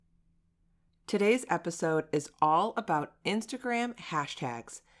Today's episode is all about Instagram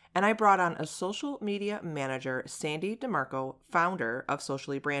hashtags, and I brought on a social media manager, Sandy DeMarco, founder of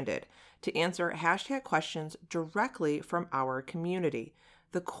Socially Branded, to answer hashtag questions directly from our community.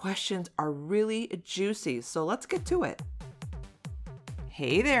 The questions are really juicy, so let's get to it.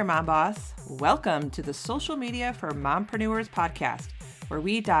 Hey there, Mom Boss. Welcome to the Social Media for Mompreneurs podcast, where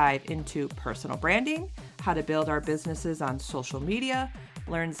we dive into personal branding, how to build our businesses on social media,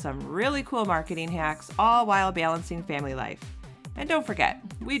 learn some really cool marketing hacks, all while balancing family life. And don't forget,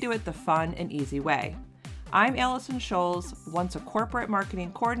 we do it the fun and easy way. I'm Allison Scholes, once a corporate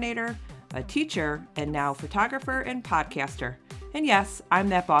marketing coordinator, a teacher, and now photographer and podcaster. And yes, I'm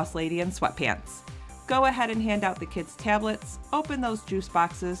that boss lady in sweatpants. Go ahead and hand out the kids' tablets, open those juice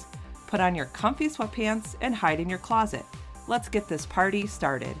boxes, put on your comfy sweatpants, and hide in your closet. Let's get this party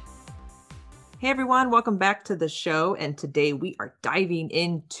started. Hey everyone, welcome back to the show. And today we are diving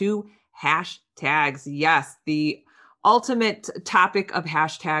into hashtags. Yes, the ultimate topic of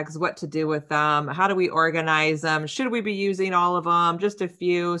hashtags, what to do with them, how do we organize them, should we be using all of them, just a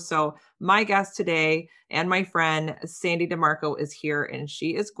few. So my guest today and my friend Sandy DeMarco is here, and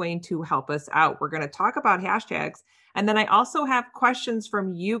she is going to help us out. We're going to talk about hashtags. And then I also have questions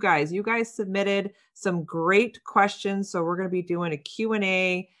from you guys. You guys submitted some great questions. So we're going to be doing a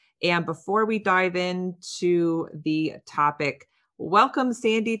Q&A. And before we dive into the topic, welcome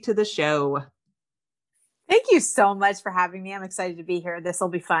Sandy to the show. Thank you so much for having me. I'm excited to be here. This will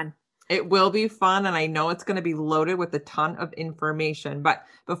be fun. It will be fun, and I know it's going to be loaded with a ton of information. But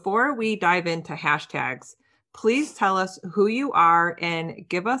before we dive into hashtags, please tell us who you are and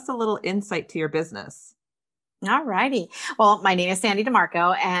give us a little insight to your business. All righty. Well, my name is Sandy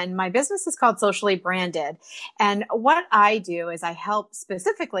DeMarco, and my business is called Socially Branded. And what I do is I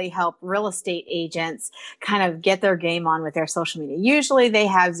specifically help real estate agents kind of get their game on with their social media. Usually they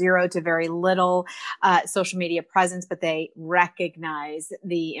have zero to very little social media presence, but they recognize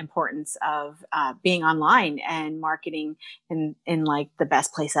the importance of being online and marketing in like the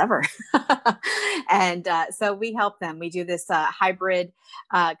best place ever. And so we help them. We do this hybrid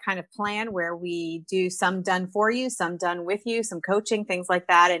kind of plan where we do some done for you, some done with you, some coaching, things like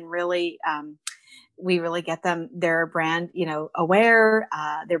that. And really, we really get them their brand, aware,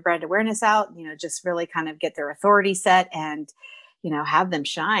 their brand awareness out, just really kind of get their authority set and, have them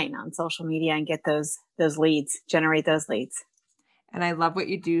shine on social media and get those leads, generate those leads. And I love what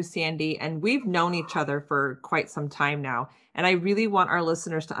you do, Sandy. And we've known each other for quite some time now. And I really want our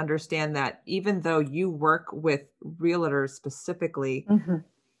listeners to understand that even though you work with realtors specifically,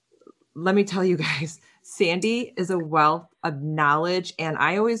 let me tell you guys, Sandy is a wealth of knowledge. And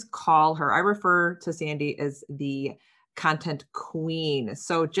I always I refer to Sandy as the content queen.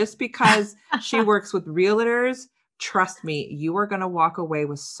 So just because she works with realtors, trust me, you are going to walk away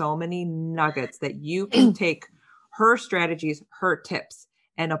with so many nuggets that you can take her strategies, her tips,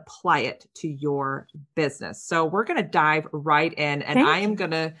 and apply it to your business. So we're going to dive right in, and I am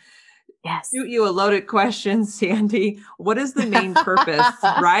going to shoot you a loaded question, Sandy. What is the main purpose,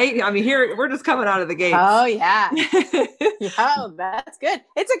 right? I mean, here, we're just coming out of the gates. Oh, yeah. Oh, that's good.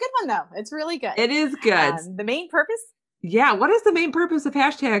 It's a good one, though. It's really good. It is good. The main purpose? Yeah. What is the main purpose of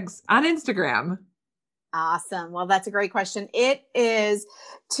hashtags on Instagram? Awesome. Well, that's a great question. It is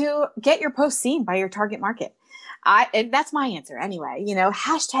to get your post seen by your target market. And that's my answer anyway.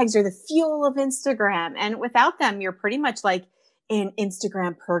 Hashtags are the fuel of Instagram. And without them, you're pretty much like in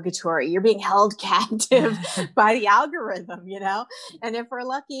Instagram purgatory. You're being held captive by the algorithm, and if we're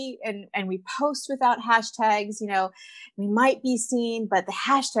lucky and we post without hashtags, we might be seen, but the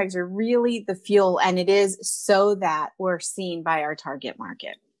hashtags are really the fuel. And it is so that we're seen by our target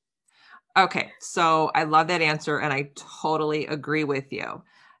market. Okay. So I love that answer. And I totally agree with you.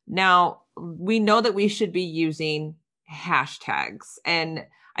 Now, we know that we should be using hashtags. And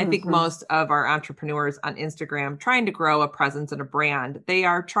I think most of our entrepreneurs on Instagram trying to grow a presence and a brand, they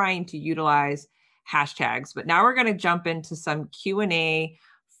are trying to utilize hashtags. But now we're going to jump into some Q&A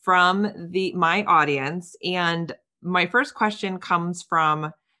from my audience. And my first question comes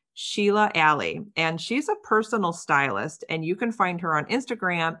from Sheila Alley, and she's a personal stylist, and you can find her on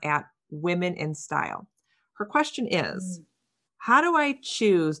Instagram at Women in Style. Her question is, how do I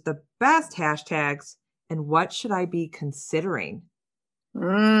choose the best hashtags and what should I be considering?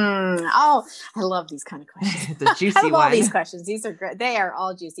 Oh, I love these kind of questions. The juicy I love one. all these questions. These are great. They are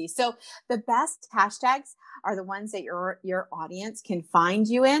all juicy. So the best hashtags are the ones that your audience can find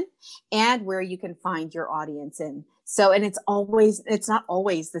you in and where you can find your audience in. So, and it's not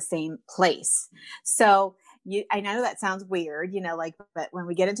always the same place. So I know that sounds weird, like, but when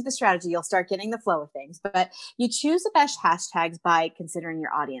we get into the strategy, you'll start getting the flow of things. But you choose the best hashtags by considering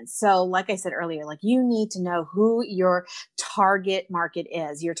your audience. So, like I said earlier, like you need to know who your target market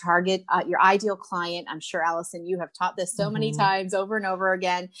is, your target, your ideal client. I'm sure, Allison, you have taught this so many times over and over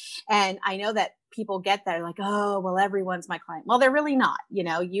again. And I know that people get there like, oh, well, everyone's my client. Well, they're really not.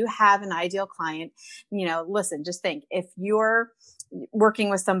 You have an ideal client. Listen, just think, if you're working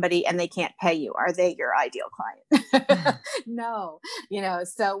with somebody and they can't pay you, are they your ideal client? No.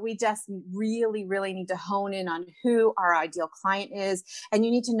 So we just really, really need to hone in on who our ideal client is. And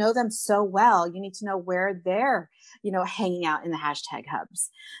you need to know them so well. You need to know where they're, hanging out in the hashtag hubs.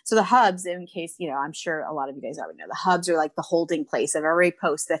 So the hubs, in case, I'm sure a lot of you guys already know, the hubs are like the holding place of every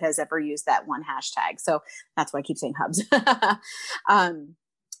post that has ever used that one hashtag. So that's why I keep saying hubs.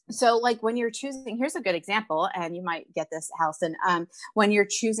 So like when you're choosing, here's a good example, and you might get this, Allison. When you're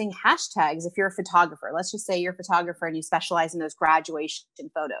choosing hashtags, if you're a photographer, let's just say you're a photographer and you specialize in those graduation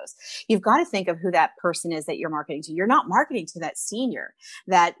photos, you've got to think of who that person is that you're marketing to. You're not marketing to that senior,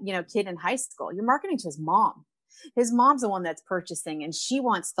 that, kid in high school. You're marketing to his mom. His mom's the one that's purchasing and she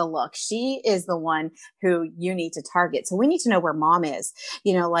wants the look. She is the one who you need to target. So we need to know where mom is,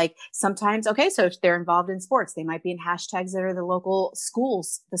 like sometimes, okay, so if they're involved in sports, they might be in hashtags that are the local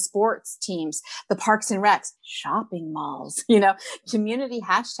schools, the sports teams, the parks and recs, shopping malls, community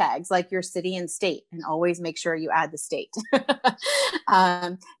hashtags like your city and state, and always make sure you add the state.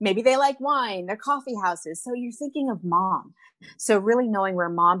 Maybe they like wine, they're coffee houses. So you're thinking of mom. So really knowing where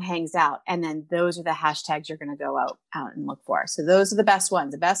mom hangs out, and then those are the hashtags you're going to go out and look for. So those are the best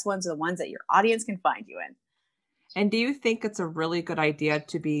ones. The best ones are the ones that your audience can find you in. And do you think it's a really good idea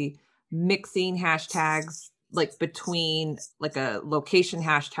to be mixing hashtags like between like a location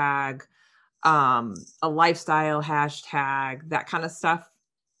hashtag, a lifestyle hashtag, that kind of stuff?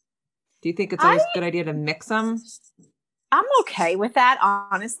 Do you think it's always a good idea to mix them? I'm okay with that,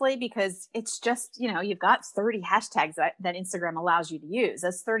 honestly, because it's just, you've got 30 hashtags that Instagram allows you to use.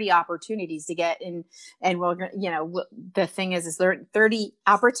 That's 30 opportunities to get in. And the thing is there 30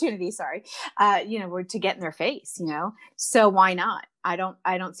 opportunities, to get in their face, so why not? I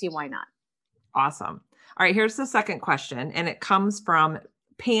don't see why not. Awesome. All right. Here's the second question. And it comes from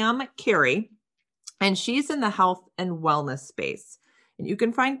Pam Carey, and she's in the health and wellness space. And you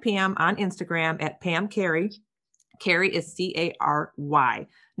can find Pam on Instagram at Pam Carey. Carey is Cary.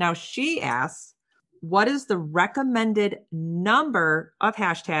 Now she asks, what is the recommended number of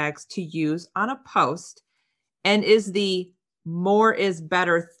hashtags to use on a post? And is the more is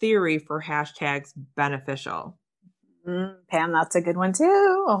better theory for hashtags beneficial? Pam, that's a good one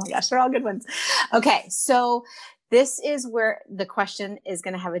too. Oh my gosh, they're all good ones. Okay. So this is where the question is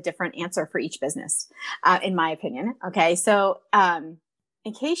going to have a different answer for each business, in my opinion. Okay. So,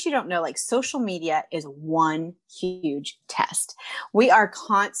 in case you don't know, like social media is one huge test. We are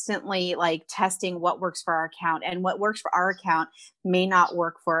constantly like testing what works for our account, and what works for our account may not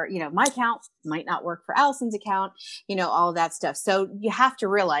work for, my account might not work for Allison's account, all of that stuff. So you have to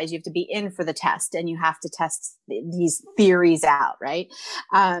realize you have to be in for the test, and you have to test these theories out. Right.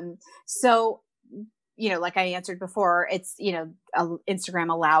 So, like I answered before, it's,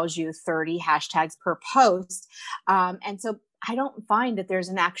 Instagram allows you 30 hashtags per post. And so I don't find that there's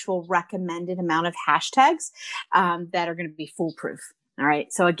an actual recommended amount of hashtags that are going to be foolproof. All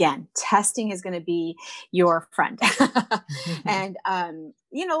right. So again, testing is going to be your friend. And,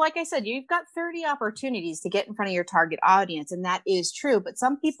 like I said, you've got 30 opportunities to get in front of your target audience. And that is true. But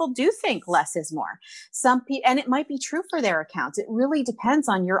some people do think less is more. And it might be true for their accounts. It really depends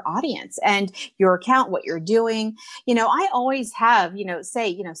on your audience and your account, what you're doing. I always have,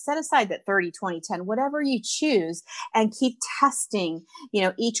 set aside that 30, 20, 10, whatever you choose, and keep testing,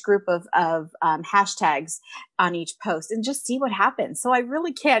 each group of hashtags on each post and just see what happens. So I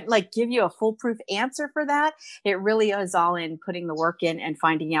really can't give you a foolproof answer for that. It really is all in putting the work in and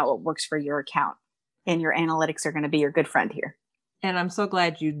finding out what works for your account, and your analytics are going to be your good friend here. And I'm so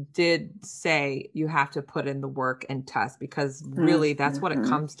glad you did say you have to put in the work and test, because really that's what it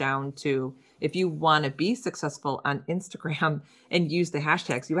comes down to. If you want to be successful on Instagram and use the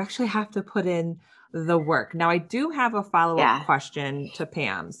hashtags, you actually have to put in the work. Now, I do have a follow-up question to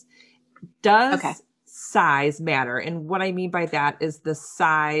Pam's. Does size matter? And what I mean by that is the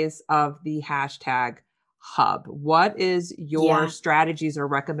size of the hashtag hub. What is your strategies or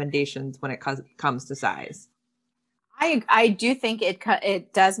recommendations when it comes to size? I do think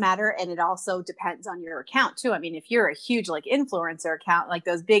it does matter, and it also depends on your account too. I mean, if you're a huge influencer account, like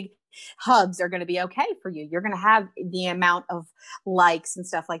those big hubs are going to be okay for you. You're going to have the amount of likes and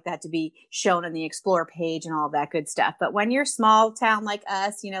stuff like that to be shown on the explore page and all that good stuff. But when you're small town like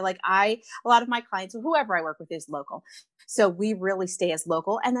us, like a lot of my clients, whoever I work with is local. So we really stay as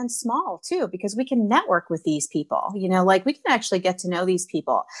local and then small too, because we can network with these people, like we can actually get to know these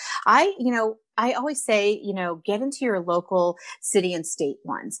people. I always say, get into your local city and state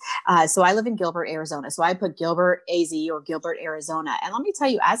ones. So I live in Gilbert, Arizona. So I put Gilbert, AZ or Gilbert, Arizona. And let me tell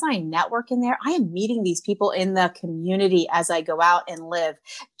you, as I network in there, I am meeting these people in the community as I go out and live,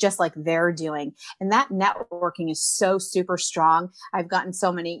 just like they're doing. And that networking is so super strong. I've gotten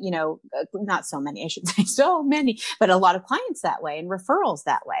so many, not so many, I should say so many, but a lot of clients that way and referrals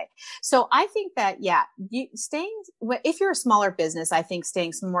that way. So I think that, if you're a smaller business, I think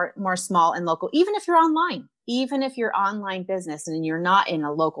staying more small and local, even if you're online business and you're not in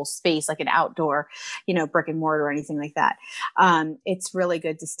a local space, like an outdoor, brick and mortar or anything like that. It's really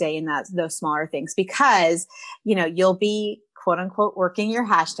good to stay in those smaller things because, you'll be quote unquote working your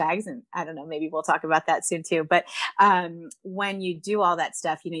hashtags. And I don't know, maybe we'll talk about that soon too. But when you do all that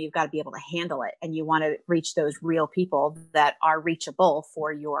stuff, you've got to be able to handle it, and you want to reach those real people that are reachable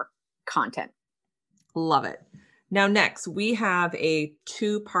for your content. Love it. Now, next, we have a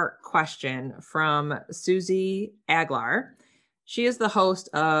 2-part question from Susie Aguilar. She is the host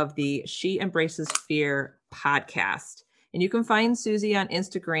of the She Embraces Fear podcast. And you can find Susie on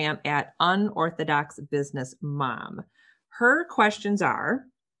Instagram at Unorthodox Business Mom. Her questions are,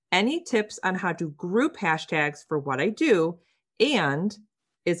 any tips on how to group hashtags for what I do? And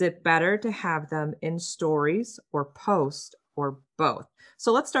is it better to have them in stories or post or both?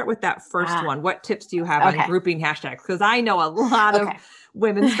 So let's start with that first one. What tips do you have on grouping hashtags? Because I know a lot of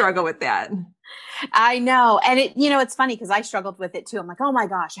women struggle with that. I know. And it's funny because I struggled with it too. I'm like, oh my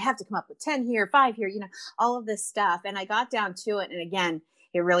gosh, I have to come up with 10 here, 5 here, all of this stuff. And I got down to it. And again,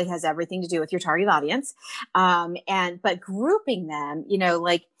 it really has everything to do with your target audience. But grouping them,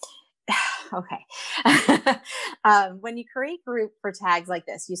 okay. When you create group for tags like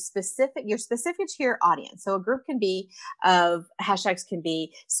this, you're specific to your audience. So a group hashtags can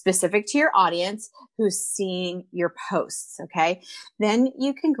be specific to your audience who's seeing your posts. Okay. Then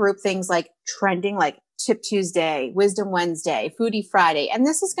you can group things like trending, like Tip Tuesday, Wisdom Wednesday, Foodie Friday. And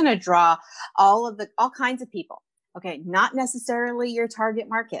this is going to draw all kinds of people. Okay. Not necessarily your target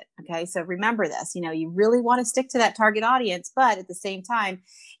market. Okay. So remember this, you really want to stick to that target audience, but at the same time,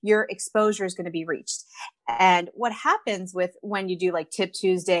 your exposure is going to be reached. And what happens when you do like Tip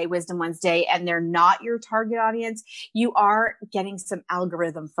Tuesday, Wisdom Wednesday, and they're not your target audience, you are getting some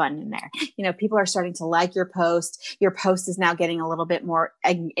algorithm fun in there. People are starting to like your post. Your post is now getting a little bit more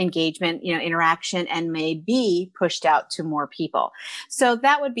engagement, interaction, and may be pushed out to more people. So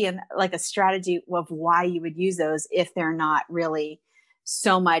that would be a strategy of why you would use those if they're not really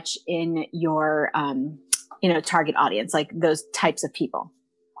so much in your, target audience, like those types of people.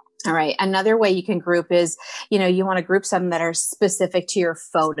 All right. Another way you can group is, you want to group some that are specific to your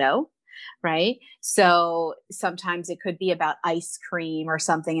photo, right? So sometimes it could be about ice cream or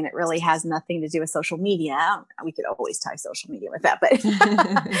something, and it really has nothing to do with social media. We could always tie social media with that, but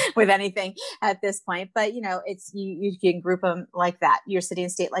with anything at this point. But it's you can group them like that. Your city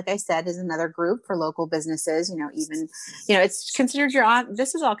and state, like I said, is another group for local businesses. It's considered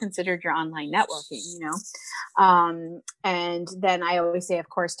this is all considered your online networking. And then I always say, of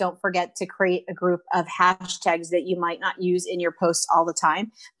course, don't forget to create a group of hashtags that you might not use in your posts all the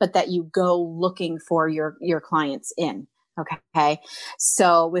time, but that you go looking for your clients in. Okay.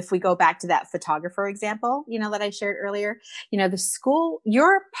 So if we go back to that photographer example, that I shared earlier,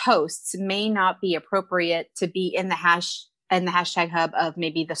 your posts may not be appropriate to be in the hashtag hub of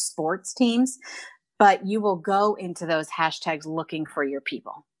maybe the sports teams, but you will go into those hashtags looking for your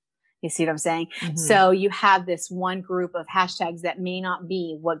people. You see what I'm saying? Mm-hmm. So you have this one group of hashtags that may not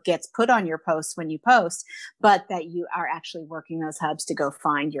be what gets put on your posts when you post, but that you are actually working those hubs to go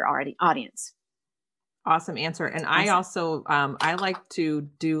find your audience. Awesome answer. And I also, I like to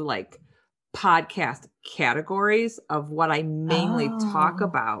do like podcast categories of what I mainly talk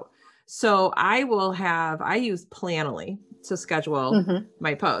about. So I use Planoly to schedule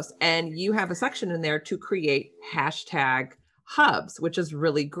my posts, and you have a section in there to create hashtag hubs, which is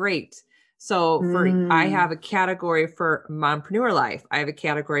really great. So I have a category for mompreneur life. I have a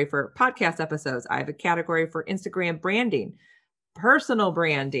category for podcast episodes. I have a category for Instagram branding, personal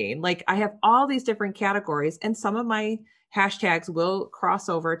branding. Like I have all these different categories, and some of my hashtags will cross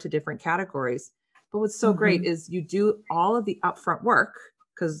over to different categories. But what's so great is you do all of the upfront work,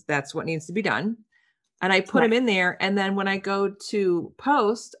 because that's what needs to be done. And I put them in there. And then when I go to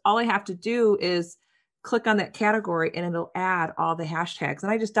post, all I have to do is click on that category and it'll add all the hashtags.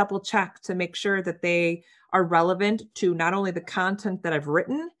 And I just double check to make sure that they are relevant to not only the content that I've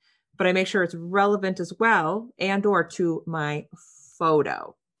written, but I make sure it's relevant as well and or to my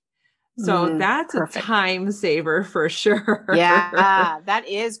photo. So that's perfect. A time saver for sure. Yeah, that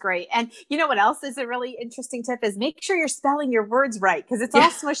is great. And you know what else is a really interesting tip is make sure you're spelling your words right because it's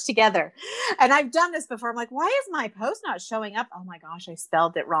all smushed together. And I've done this before. I'm like, why is my post not showing up? Oh my gosh, I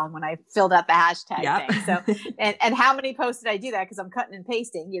spelled it wrong when I filled out the hashtag thing. So, and how many posts did I do that? Because I'm cutting and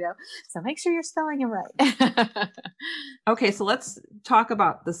pasting, you know. So make sure you're spelling it right. Okay, so let's talk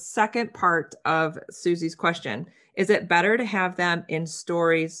about the second part of Susie's question. Is it better to have them in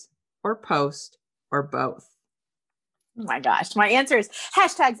stories or post or both? Oh my gosh. My answer is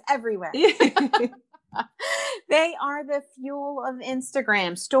hashtags everywhere. They are the fuel of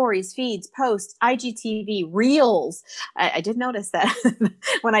Instagram, stories, feeds, posts, IGTV, reels. I did notice that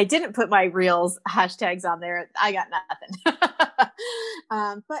when I didn't put my reels hashtags on there, I got nothing.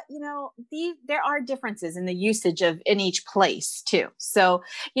 But you know, there are differences in the usage in each place too. So,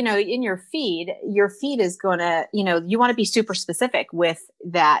 you know, in your feed is going to, you know, you want to be super specific with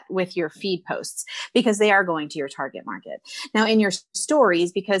your feed posts because they are going to your target market. Now in your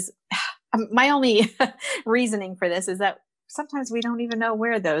stories, because my only reasoning for this is that sometimes we don't even know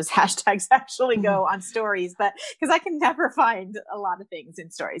where those hashtags actually go on stories, but because I can never find a lot of things in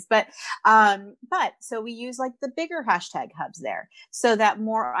stories, but so we use like the bigger hashtag hubs there so that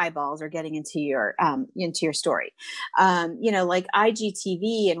more eyeballs are getting into your story. You know, like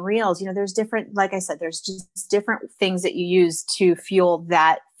IGTV and reels, you know, there's different, like I said, there's just different things that you use to fuel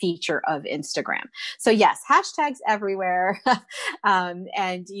that feature of Instagram. So yes, hashtags everywhere.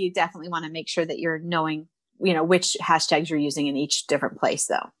 And you definitely want to make sure that you're knowing, you know, which hashtags you're using in each different place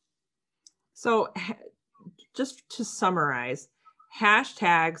though. So just to summarize,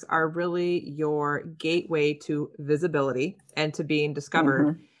 hashtags are really your gateway to visibility and to being discovered.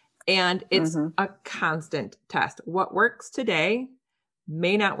 Mm-hmm. And it's a constant test. What works today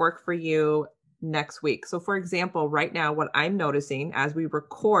may not work for you next week. So for example, right now, what I'm noticing as we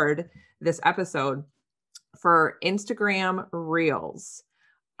record this episode for Instagram Reels,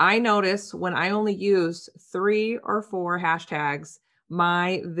 I notice when I only use 3 or 4 hashtags,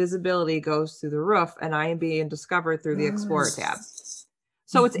 my visibility goes through the roof and I am being discovered through the Explore tab.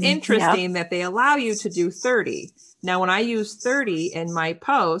 So it's interesting that they allow you to do 30. Now, when I use 30 in my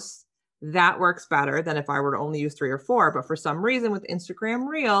posts, that works better than if I were to only use 3 or 4. But for some reason with Instagram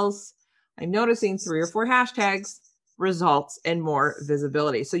Reels, I'm noticing 3 or 4 hashtags results in more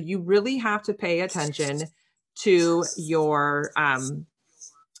visibility. So you really have to pay attention to your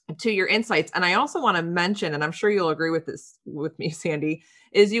insights. And I also want to mention, and I'm sure you'll agree with this with me, Sandy,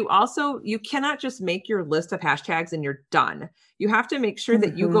 is you cannot just make your list of hashtags and you're done. You have to make sure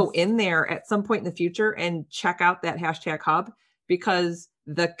that you go in there at some point in the future and check out that hashtag hub, because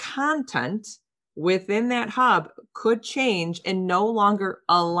the content within that hub could change and no longer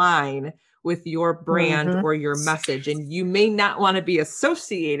align with your brand or your message. And you may not want to be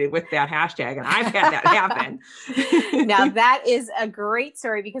associated with that hashtag. And I've had that happen. Now that is a great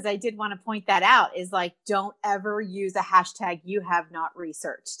story, because I did want to point that out, is like, don't ever use a hashtag you have not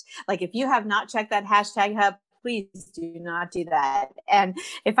researched. Like if you have not checked that hashtag hub, please do not do that. And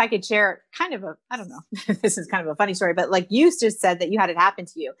if I could share kind of I don't know, this is kind of a funny story, but like you just said that you had it happen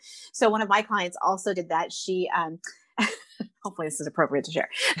to you. So one of my clients also did that. She, hopefully this is appropriate to share,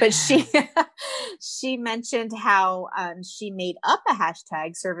 but she mentioned how she made up a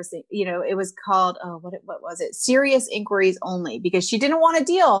hashtag servicing, you know, it was called, what was it? Serious inquiries only, because she didn't want to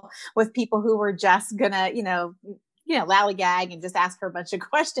deal with people who were just gonna, you know, lollygag and just ask her a bunch of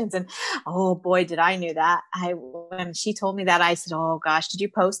questions. And oh boy, did I knew that. When she told me that, I said, oh gosh, did you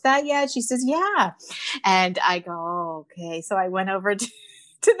post that yet? She says, yeah. And I go, oh, okay. So I went over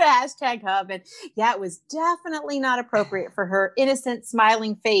to the hashtag hub, and yeah, it was definitely not appropriate for her innocent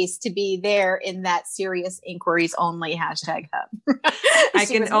smiling face to be there in that serious inquiries only hashtag hub. I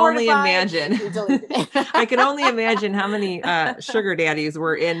can only imagine. I can only imagine how many sugar daddies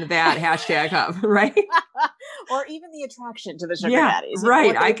were in that hashtag hub, right? Or even the attraction to the sugar daddies,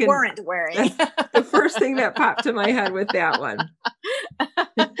 right? I weren't wearing. The first thing that popped to my head with that one.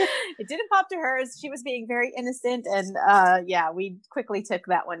 It didn't pop to her. She was being very innocent, and we quickly took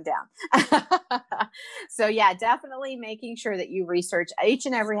that one down. So yeah, definitely making sure that you research each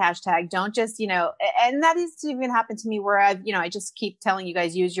and every hashtag. Don't just, and that has even happened to me where I just keep telling you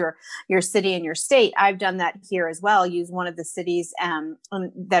guys, use your city and your state. I've done that here as well. Use one of the cities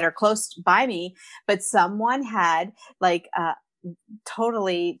that are close by me, but someone had like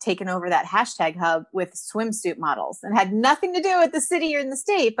totally taken over that hashtag hub with swimsuit models and had nothing to do with the city or in the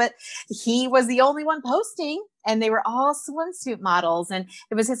state, but he was the only one posting and they were all swimsuit models and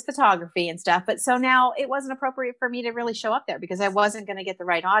it was his photography and stuff. But so now it wasn't appropriate for me to really show up there because I wasn't going to get the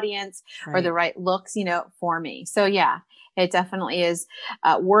right audience or the right looks, for me. So yeah, it definitely is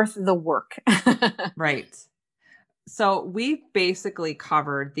worth the work. Right. So we've basically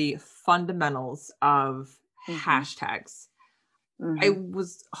covered the fundamentals of hashtags. I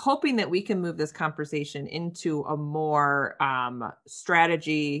was hoping that we can move this conversation into a more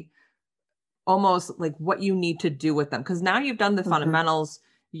strategy, almost like what you need to do with them. Because now you've done the fundamentals.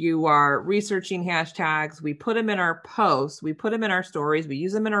 You are researching hashtags. We put them in our posts. We put them in our stories. We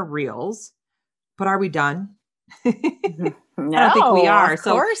use them in our reels. But are we done? No, I don't think we are. Of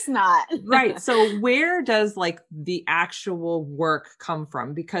course not. Right. So where does like the actual work come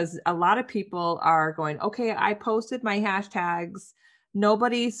from? Because a lot of people are going, okay, I posted my hashtags.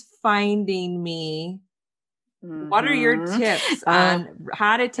 Nobody's finding me. What are your tips on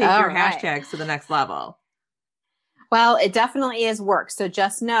how to take your hashtags to the next level? Well, it definitely is work. So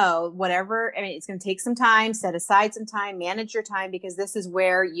just know whatever, it's going to take some time, set aside some time, manage your time, because this is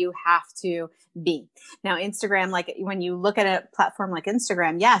where you have to be. Now, Instagram, like when you look at a platform like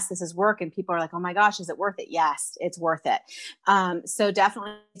Instagram, yes, this is work. And people are like, oh my gosh, is it worth it? Yes, it's worth it. So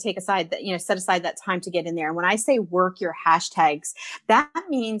definitely set aside that time to get in there. And when I say work your hashtags, that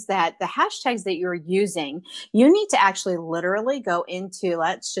means that the hashtags that you're using, you need to actually literally go into,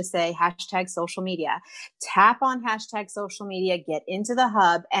 let's just say hashtag social media, tap on hashtag social media, get into the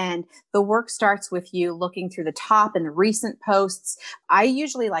hub, and the work starts with you looking through the top and the recent posts. I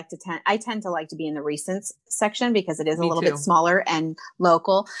usually tend to like to be in the recents section because it is a little bit smaller and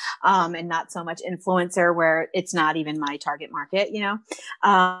local, and not so much influencer where it's not even my target market,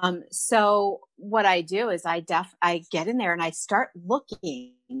 so what I do is I get in there and I start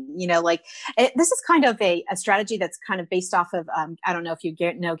looking, this is kind of a strategy that's kind of based off of, I don't know if you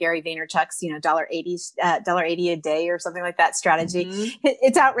know Gary Vaynerchuk's, $80 a day or something like that strategy.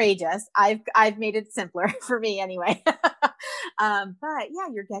 It's outrageous. I've made it simpler for me anyway. But yeah,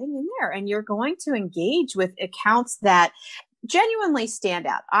 you're getting in there and you're going to engage with accounts that genuinely stand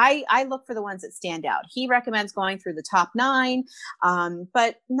out. I look for the ones that stand out. He recommends going through the top 9,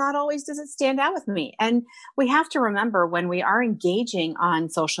 but not always does it stand out with me. And we have to remember when we are engaging on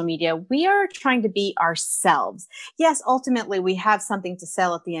social media, we are trying to be ourselves. Yes, ultimately we have something to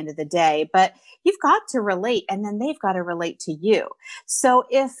sell at the end of the day, but you've got to relate and then they've got to relate to you. So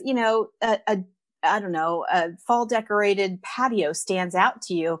if, a fall decorated patio stands out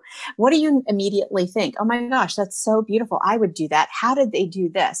to you, what do you immediately think? Oh my gosh, that's so beautiful. I would do that. How did they do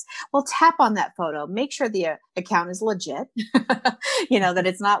this? Well, tap on that photo. Make sure the account is legit, that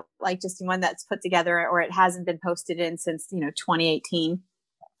it's not like just one that's put together or it hasn't been posted in since, 2018.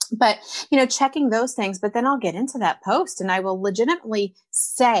 But, checking those things, but then I'll get into that post and I will legitimately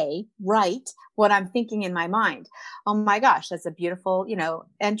write what I'm thinking in my mind. Oh my gosh, that's a beautiful,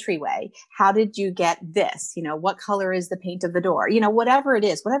 entryway. How did you get this? What color is the paint of the door? Whatever it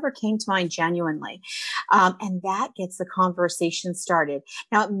is, whatever came to mind genuinely. And that gets the conversation started.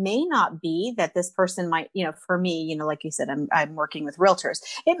 Now, it may not be that this person might, for me, like you said, I'm working with realtors.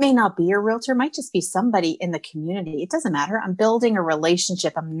 It may not be a realtor, it might just be somebody in the community. It doesn't matter. I'm building a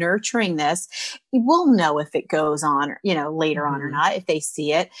relationship. I'm nurturing this. We'll know if it goes on, later on or not, if they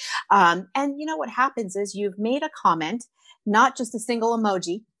see it. And what happens is you've made a comment, not just a single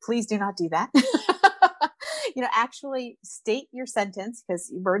emoji. Please do not do that. Actually state your sentence because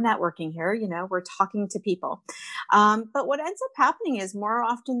we're networking here, we're talking to people. But what ends up happening is more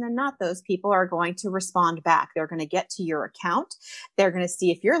often than not, those people are going to respond back. They're going to get to your account. They're going to see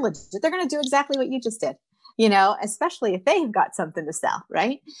if you're legit. They're going to do exactly what you just did. Especially if they've got something to sell,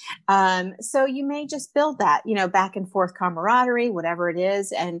 right? So you may just build that, back and forth camaraderie, whatever it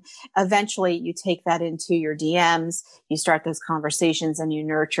is. And eventually you take that into your DMs, you start those conversations and you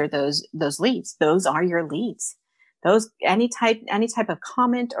nurture those leads. Those are your leads. Those, any type of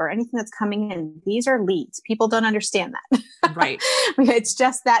comment or anything that's coming in, these are leads. People don't understand that. Right. It's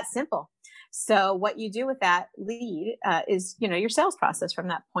just that simple. So what you do with that lead is, your sales process from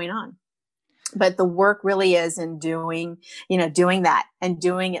that point on. But the work really is in doing that and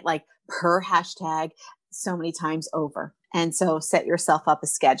doing it like per hashtag so many times over. And so set yourself up a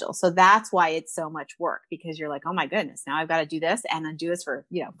schedule. So that's why it's so much work, because you're like, oh my goodness, now I've got to do this and then do this for,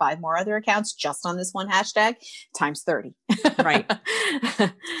 5 more other accounts just on this one hashtag times 30. Right.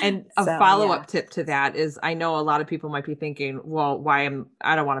 And a follow-up tip to that is, I know a lot of people might be thinking, well, I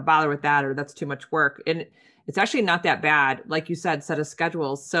don't want to bother with that, or that's too much work. And it's actually not that bad. Like you said, set a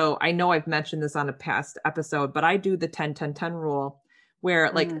schedule. So I know I've mentioned this on a past episode, but I do the 10-10-10 rule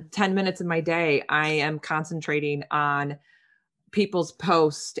where like 10 minutes of my day, I am concentrating on people's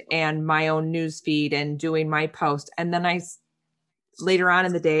post and my own news feed and doing my post. And then later on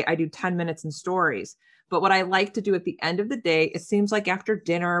in the day, I do 10 minutes in stories. But what I like to do at the end of the day, it seems like after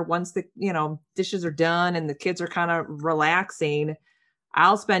dinner, once the, dishes are done and the kids are kind of relaxing,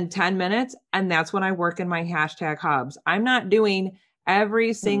 I'll spend 10 minutes and that's when I work in my hashtag hubs. I'm not doing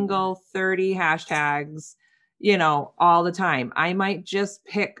every single 30 hashtags, all the time. I might just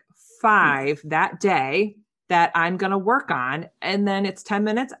pick 5 that day that I'm going to work on. And then it's 10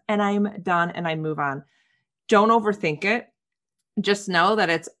 minutes and I'm done and I move on. Don't overthink it. Just know that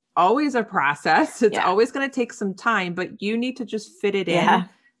it's always a process. It's always going to take some time, but you need to just fit it in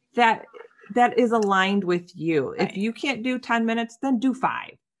that is aligned with you. Right. If you can't do 10 minutes, then do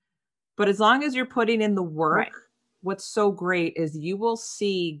 5. But as long as you're putting in the work, what's so great is you will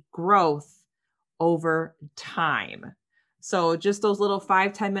see growth over time. So just those little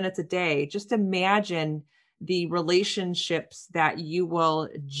 5-10 minutes a day, just imagine the relationships that you will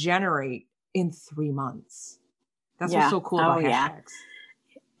generate in 3 months. That's what's so cool about hashtags.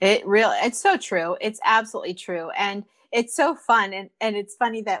 It's so true. It's absolutely true. And it's so fun. And it's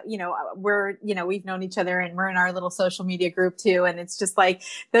funny that, we've known each other and we're in our little social media group too. And it's just like,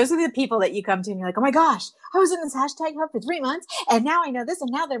 those are the people that you come to and you're like, oh my gosh, I was in this hashtag hub for 3 months and now I know this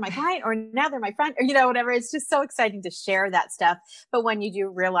and now they're my client or now they're my friend or, whatever. It's just so exciting to share that stuff. But when you do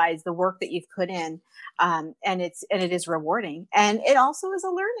realize the work that you've put in, and it is rewarding and it also is a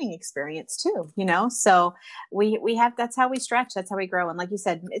learning experience too, so we have, that's how we stretch. That's how we grow. And like you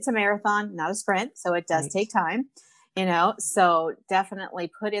said, it's a marathon, not a sprint. So it does take time. So definitely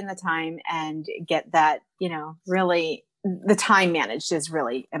put in the time and get that, really the time managed is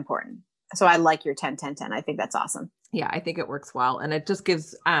really important. So I like your 10-10-10. I think that's awesome. Yeah, I think it works well. And it just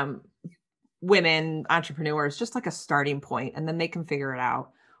gives women entrepreneurs just like a starting point, and then they can figure it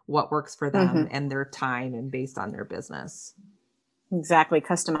out what works for them and their time and based on their business. Exactly.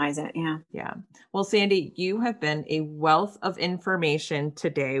 Customize it. Yeah. Yeah. Well, Sandy, you have been a wealth of information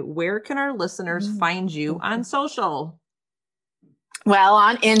today. Where can our listeners find you on social? Well,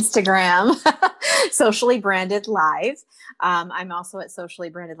 on Instagram, Socially Branded Live. I'm also at Socially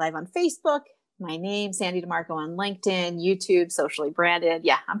Branded Live on Facebook. My name, Sandy DeMarco, on LinkedIn, YouTube, Socially Branded.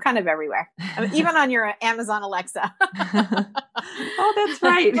 Yeah, I'm kind of everywhere. Even on your Amazon Alexa. Oh, that's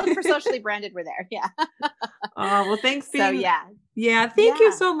right. Look for Socially Branded. We're there. Yeah. Oh, well, thanks. Thank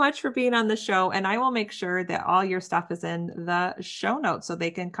you so much for being on the show. And I will make sure that all your stuff is in the show notes so they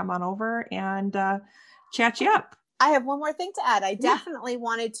can come on over and chat you up. I have one more thing to add. I definitely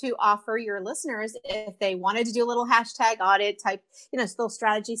wanted to offer your listeners, if they wanted to do a little hashtag audit type, little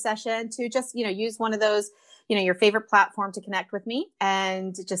strategy session, to just, use one of those, your favorite platform to connect with me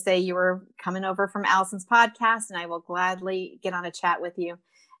and just say you were coming over from Allison's podcast, and I will gladly get on a chat with you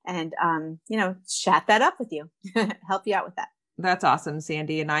and, chat that up with you, help you out with that. That's awesome,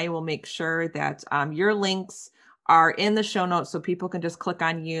 Sandy. And I will make sure that your links are in the show notes so people can just click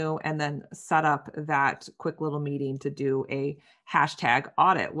on you and then set up that quick little meeting to do a hashtag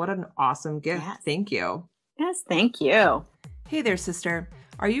audit. What an awesome gift. Yes. Thank you. Yes, thank you. Hey there, sister.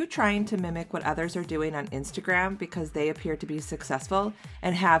 Are you trying to mimic what others are doing on Instagram because they appear to be successful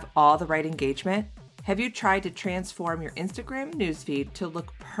and have all the right engagement? Have you tried to transform your Instagram newsfeed to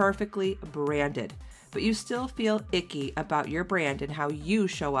look perfectly branded, but you still feel icky about your brand and how you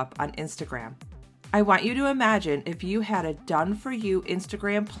show up on Instagram? I want you to imagine if you had a done-for-you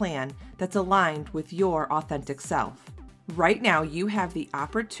Instagram plan that's aligned with your authentic self. Right now, you have the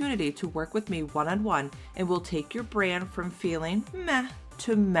opportunity to work with me one-on-one, and we'll take your brand from feeling meh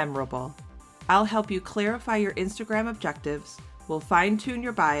to memorable. I'll help you clarify your Instagram objectives, we'll fine-tune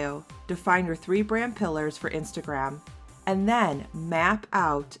your bio, define your 3 brand pillars for Instagram, and then map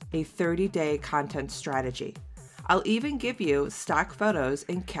out a 30-day content strategy. I'll even give you stock photos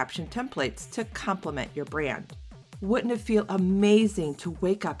and caption templates to complement your brand. Wouldn't it feel amazing to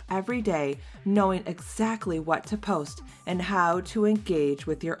wake up every day knowing exactly what to post and how to engage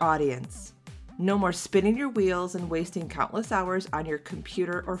with your audience? No more spinning your wheels and wasting countless hours on your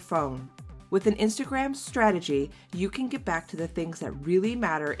computer or phone. With an Instagram strategy, you can get back to the things that really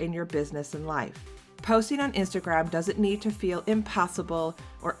matter in your business and life. Posting on Instagram doesn't need to feel impossible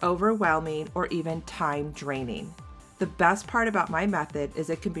or overwhelming or even time draining. The best part about my method is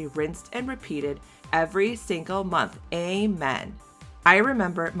it can be rinsed and repeated every single month. Amen. I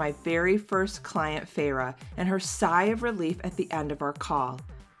remember my very first client, Farah, and her sigh of relief at the end of our call.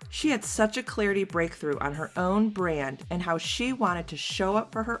 She had such a clarity breakthrough on her own brand and how she wanted to show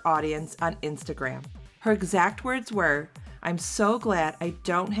up for her audience on Instagram. Her exact words were, "I'm so glad I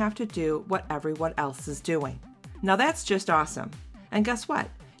don't have to do what everyone else is doing." Now that's just awesome. And guess what?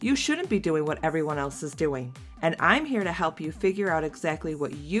 You shouldn't be doing what everyone else is doing. And I'm here to help you figure out exactly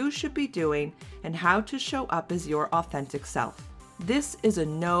what you should be doing and how to show up as your authentic self. This is a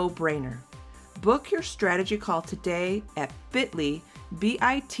no-brainer. Book your strategy call today at bit.ly/IG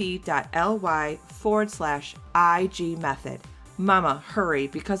method. Mama, hurry,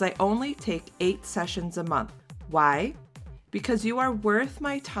 because I only take 8 sessions a month. Why? Because you are worth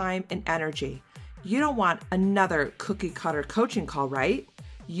my time and energy. You don't want another cookie cutter coaching call, right?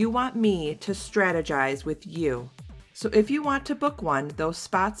 You want me to strategize with you. So if you want to book one, those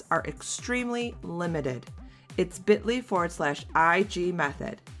spots are extremely limited. It's bit.ly/IG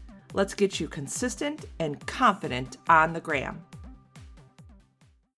method. Let's get you consistent and confident on the gram.